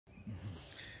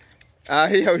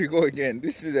Here we go again.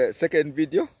 This is the second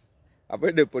video. I've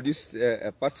already produced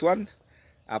a first one.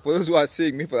 For those who are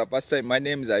seeing me for the first time, my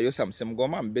name is Ayosam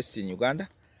Semgoma. I'm based in Uganda.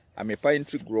 I'm a pine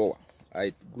tree grower.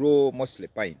 I grow mostly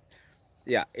pine.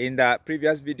 Yeah, in the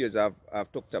previous videos,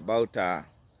 I've talked about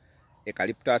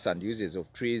eucalyptus and uses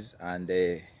of trees and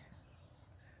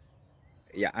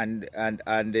yeah, and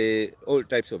all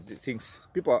types of things.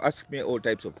 People ask me all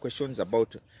types of questions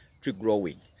about tree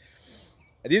growing.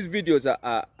 These videos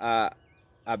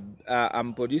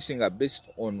I'm producing are based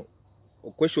on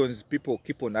questions people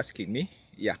keep on asking me.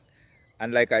 Yeah,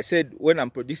 and like I said, when I'm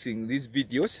producing these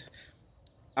videos,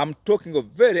 I'm talking of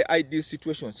very ideal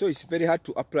situations, so it's very hard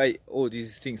to apply all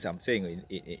these things I'm saying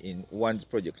in one's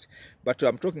project. But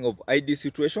I'm talking of ideal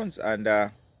situations,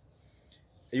 and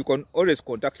you can always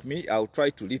contact me. I'll try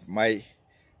to leave my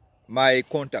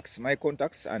contacts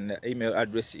and email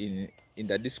address in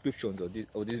the descriptions of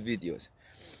these videos.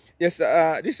 Yes,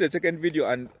 this is the second video,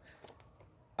 and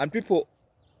people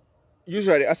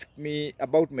usually ask me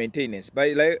about maintenance.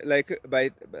 By the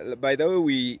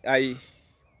way, I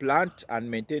plant and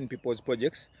maintain people's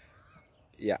projects.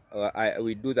 Yeah,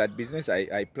 we do that business.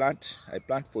 I plant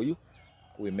for you.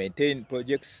 We maintain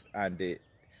projects, and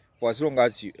for as long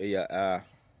as you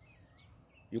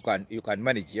can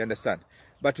manage. You understand?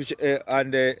 But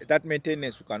that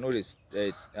maintenance, we can always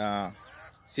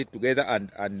sit together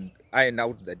and iron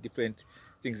out the different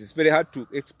things. It's very hard to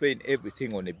explain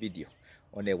everything on a video,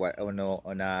 on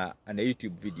a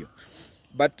YouTube video.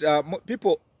 But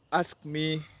people ask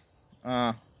me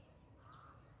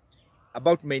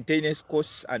about maintenance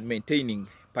costs and maintaining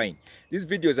pine. These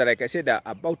videos are, like I said, are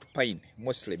about pine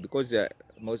mostly, because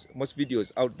most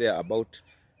videos out there about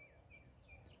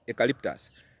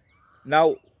eucalyptus.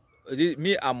 Now,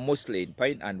 I'm mostly in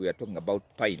pine, and we are talking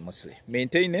about pine mostly.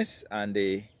 Maintenance and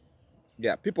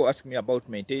yeah, people ask me about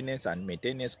maintenance and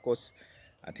maintenance costs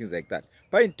and things like that.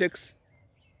 Pine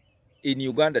in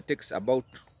Uganda takes about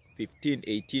 15,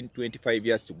 18, 25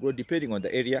 years to grow, depending on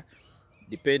the area,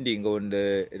 depending on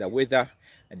the weather,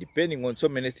 and depending on so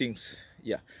many things,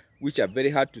 yeah, which are very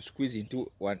hard to squeeze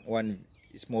into one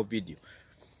small video.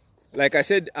 Like I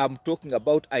said, I'm talking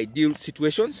about ideal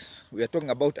situations. We are talking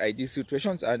about ideal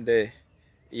situations, and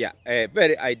yeah,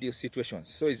 very ideal situations.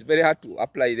 So it's very hard to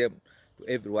apply them to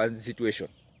everyone's situation.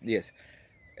 Yes,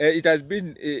 it has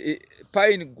been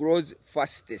pine grows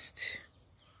fastest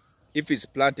if it's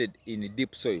planted in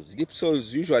deep soils. Deep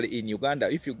soils usually in Uganda,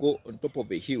 if you go on top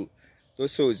of a hill,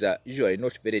 those soils are usually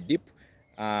not very deep.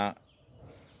 They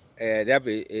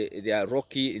are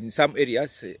rocky in some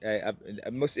areas.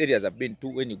 Most areas I've been to,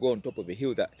 when you go on top of a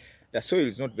hill, that the soil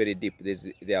is not very deep.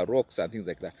 There are rocks and things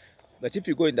like that. But if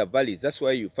you go in the valleys, that's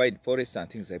why you find forests and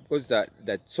things like that, because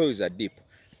the soils are deep.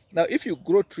 Now, if you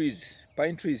grow trees,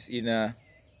 pine trees in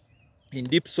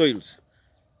deep soils,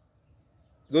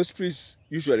 those trees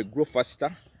usually grow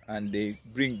faster and they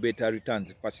bring better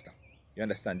returns faster. You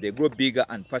understand? They grow bigger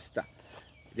and faster.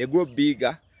 They grow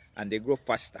bigger and they grow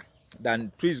faster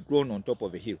than trees grown on top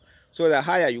of a hill. So the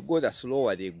higher you go, the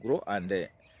slower they grow, and the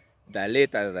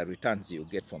later the returns you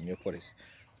get from your forest.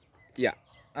 Yeah.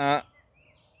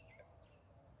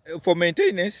 For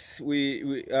maintenance,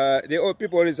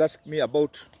 people always ask me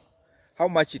about how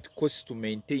much it costs to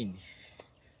maintain.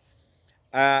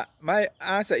 My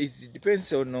answer is it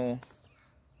depends on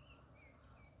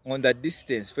the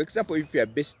distance. For example, if you are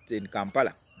based in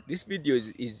Kampala, this video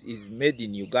is made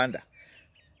in Uganda,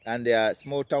 and there are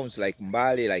small towns like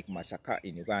Mbale, like Masaka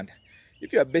in Uganda.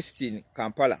 If you are based in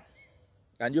Kampala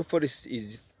and your forest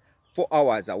is 4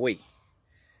 hours away,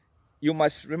 you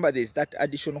must remember there's that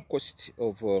additional cost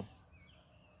of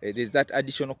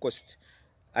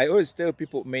I always tell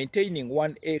people, maintaining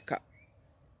 1 acre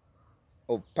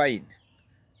of pine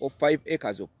or 5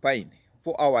 acres of pine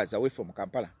 4 hours away from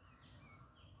Kampala,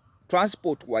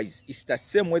 transport wise, it's the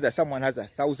same whether someone has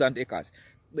 1,000 acres.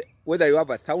 Whether you have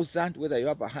 1,000, whether you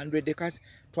have 100 acres,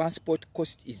 transport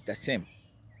cost is the same.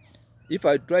 If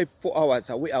I drive 4 hours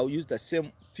away, I'll use the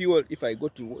same fuel if I go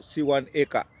to see 1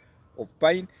 acre of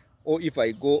pine, or if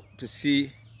I go to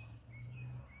see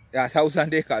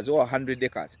 1,000 acres or 100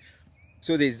 acres.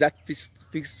 So there's that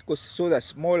fixed cost. So the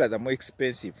smaller, the more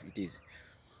expensive it is.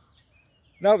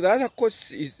 Now the other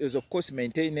cost is of course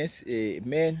maintenance. I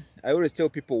always tell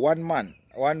people one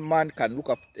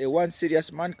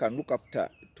serious man can look after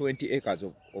 20 acres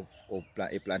of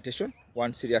a plantation.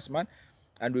 One serious man,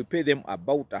 and we pay them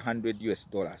about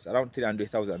 $100, around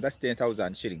 300,000. That's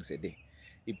 10,000 shillings a day.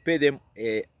 We pay them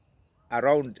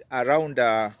around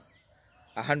 $100.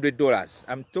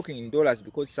 I'm talking in dollars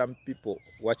because some people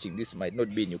watching this might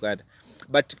not be in Uganda,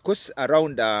 but it costs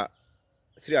around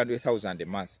 300,000 a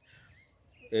month.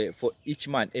 for each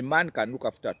man. A man can look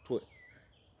after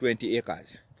 20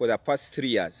 acres for the first 3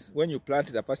 years. When you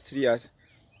plant the first 3 years,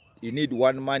 you need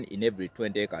 1 man in every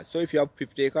 20 acres. So if you have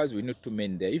 50 acres, we need 2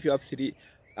 men there. If you have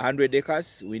 300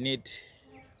 acres, we need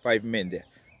 5 men there,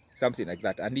 something like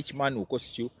that. And each man will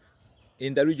cost you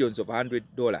in the regions of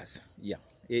 $100. Yeah,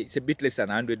 it's a bit less than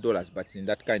 $100, but in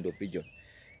that kind of region.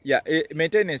 Yeah,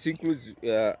 maintenance includes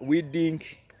weeding.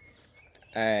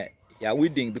 Yeah,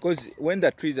 weeding, because when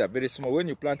the trees are very small, when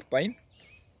you plant pine,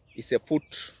 it's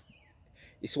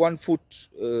 1 foot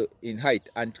in height,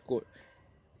 and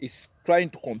it's trying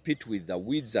to compete with the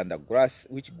weeds and the grass,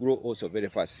 which grow also very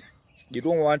fast. You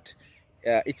don't want,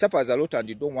 it suffers a lot, and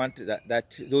you don't want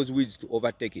those weeds to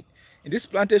overtake it. In this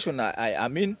plantation I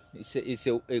mean, it's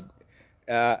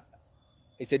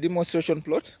a demonstration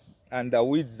plot, and the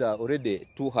weeds are already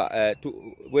too well.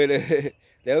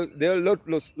 there are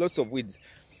lots of weeds,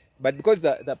 but because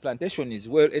the plantation is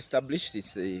well established,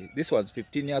 this one's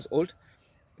 15 years old,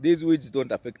 these weeds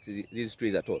don't affect these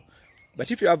trees at all.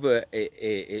 But if you have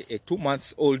a 2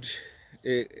 months old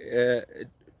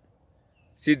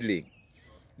seedling,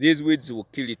 these weeds will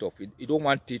kill it off. You don't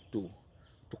want it to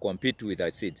compete with the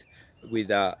seeds, with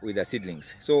the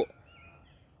seedlings. So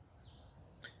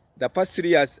the first 3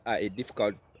 years are a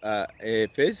difficult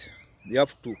phase. You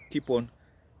have to keep on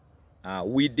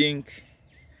weeding,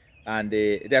 and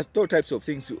there's 2 types of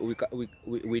things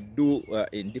we do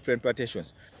in different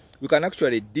plantations. We can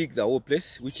actually dig the whole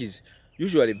place, which is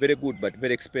usually very good but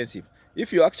very expensive.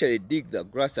 If you actually dig the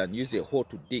grass and use a hoe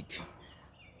to dig,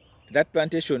 that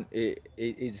plantation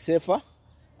is safer,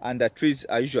 and the trees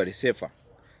are usually safer.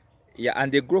 Yeah,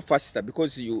 and they grow faster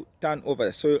because you turn over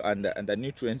the soil and the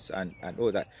nutrients and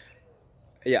all that.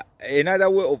 Yeah,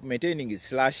 another way of maintaining is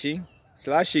slashing.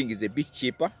 Slashing is a bit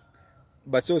cheaper,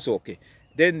 but it's also okay.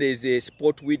 Then there's a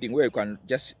spot weeding, where you can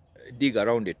just dig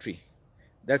around a tree.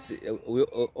 That's we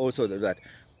also do that.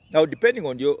 Now, depending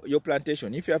on your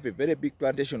plantation, if you have a very big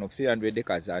plantation of 300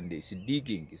 acres and it's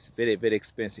digging, it's very, very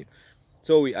expensive.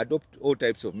 So we adopt all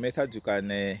types of methods. You can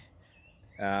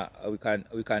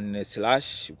we can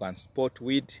slash, you can spot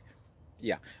weed.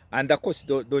 Yeah, and the cost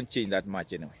don't change that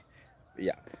much anyway.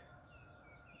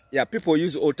 Yeah, people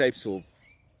use all types of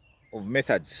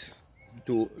methods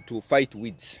to fight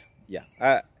weeds. Yeah,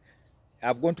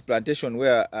 I've gone to plantation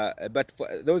where, but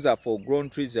those are for grown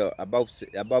trees above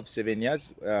 7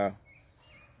 years. There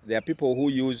are people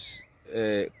who use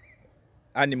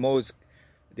animals.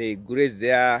 They graze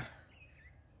their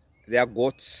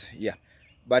goats. Yeah,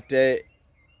 but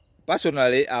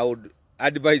personally, I would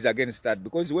advise against that,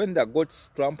 because when the goats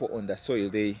trample on the soil,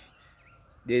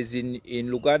 there's in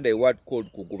Uganda a word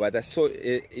called kuguba. The soil,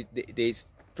 they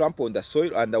trample on the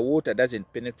soil, and the water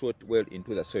doesn't penetrate well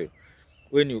into the soil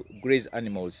when you graze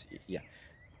animals. Yeah,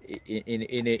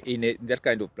 in that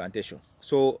kind of plantation.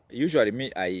 So usually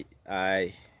me, I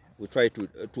we try to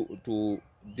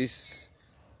this.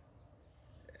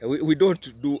 We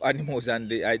don't do animals,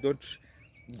 and I don't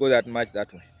go that much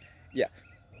that way. Yeah.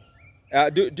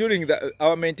 During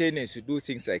our maintenance, you do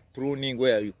things like pruning,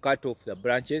 where you cut off the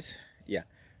branches.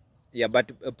 Yeah,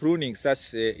 but pruning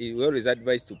starts, we always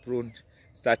advise to prune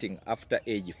starting after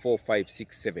age 4, 5,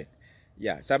 6, 7.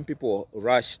 Yeah, some people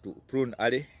rush to prune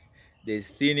early. There's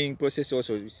thinning process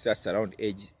also, which starts around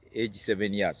age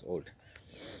 7 years old.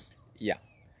 Yeah,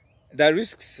 the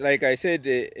risks, like I said,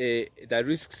 the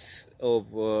risks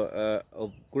of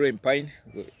growing pine.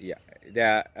 Yeah,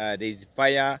 there's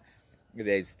fire,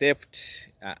 there's theft,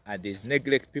 and there's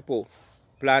neglect. People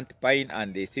plant pine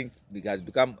and they think it has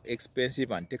become expensive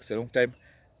and takes a long time,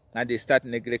 and they start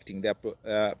neglecting their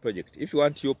project. If you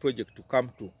want your project to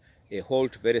come to a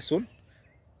halt very soon,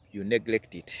 you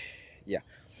neglect it. Yeah.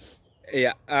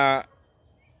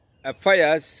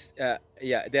 Fires,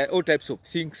 yeah, there are all types of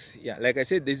things. Yeah, like I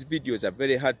said, these videos are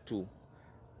very hard to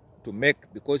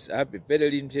make, because I have a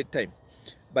very limited time.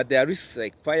 But there are risks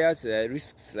like fires, there are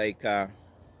risks like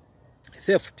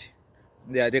theft.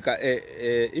 Yeah,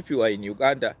 if you are in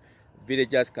Uganda,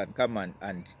 villagers can come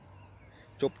and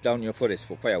chop down your forest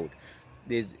for firewood.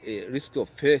 There's a risk of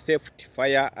theft,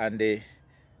 fire, and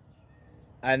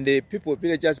people,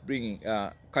 villagers bringing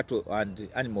cattle and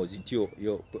animals into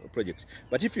your project.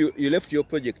 But if you left your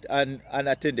project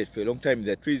unattended for a long time,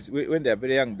 the trees, when they are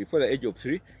very young, before the age of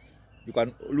 3, you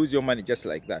can lose your money just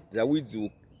like that. The weeds will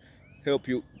help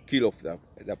you kill off the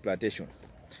plantation.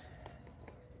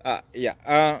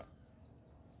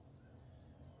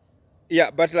 Yeah,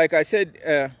 but like I said,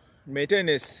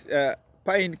 Maintainace,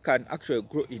 pine can actually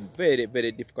grow in very,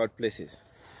 very difficult places.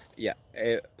 Yeah,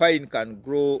 pine can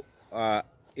grow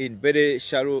in very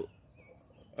shallow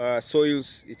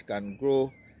soils. It can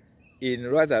grow in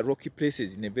rather rocky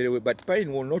places in a very way, but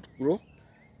pine will not grow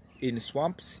in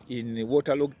swamps, in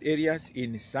waterlogged areas,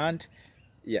 in sand.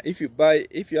 Yeah, if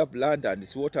you have land and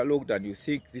it's waterlogged and you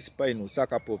think this pine will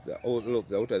suck up all of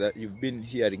the water, that you've been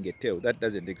hearing a tale, that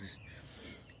doesn't exist.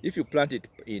 If you plant it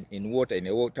in water, in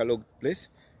a waterlogged place,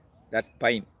 that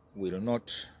pine will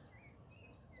not,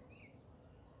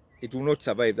 it will not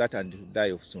survive that and it will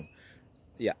die off soon.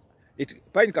 Yeah,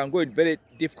 pine can grow in very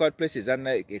difficult places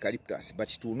unlike eucalyptus,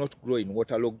 but it will not grow in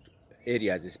waterlogged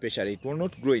areas especially. It will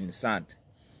not grow in sand.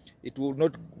 It will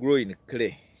not grow in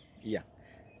clay.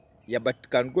 Yeah, but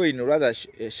can grow in rather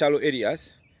shallow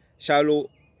areas, shallow,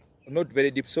 not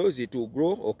very deep soils. It will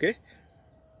grow, okay.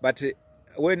 But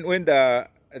when the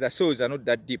soils are not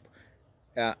that deep,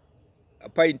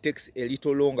 pine takes a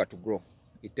little longer to grow.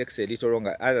 It takes a little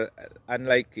longer,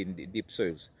 unlike in the deep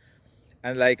soils.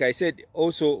 And like I said,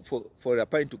 also for the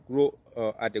pine to grow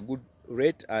at a good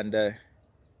rate and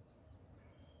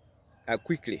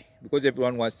quickly, because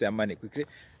everyone wants their money quickly.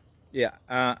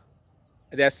 Yeah,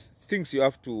 there's things you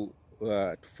have to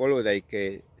follow, like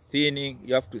thinning.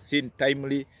 You have to thin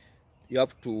timely. You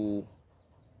have to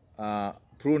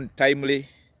prune timely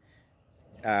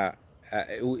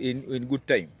in good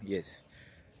time. Yes.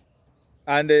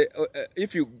 And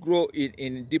if you grow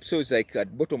in deep soils, like at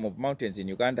the bottom of mountains in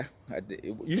Uganda,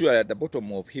 usually at the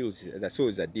bottom of hills, the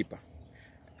soils are deeper.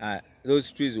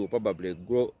 Those trees will probably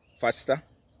grow faster.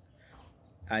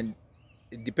 And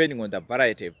depending on the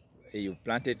variety you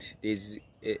planted, there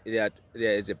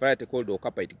is a variety called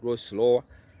Okapa. It grows slower.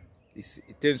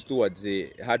 It tends towards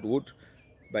the hardwood,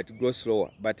 but it grows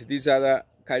slower. But these other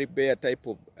Caribbean type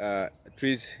of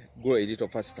trees grow a little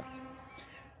faster.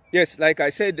 Yes, like I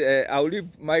said, I'll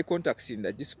leave my contacts in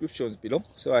the descriptions below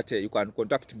so that you can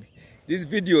contact me. These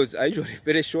videos are usually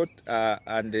very short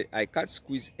and I can't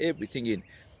squeeze everything in.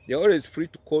 You're always free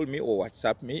to call me or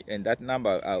WhatsApp me, and that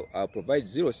number I'll provide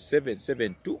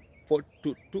 0772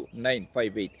 422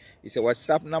 958. It's a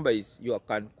WhatsApp number. You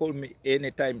can call me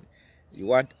anytime you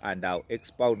want and I'll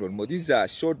expound on more. These are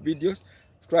short videos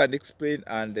to try and explain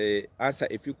and answer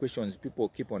a few questions people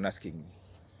keep on asking me.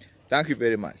 Thank you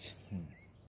very much.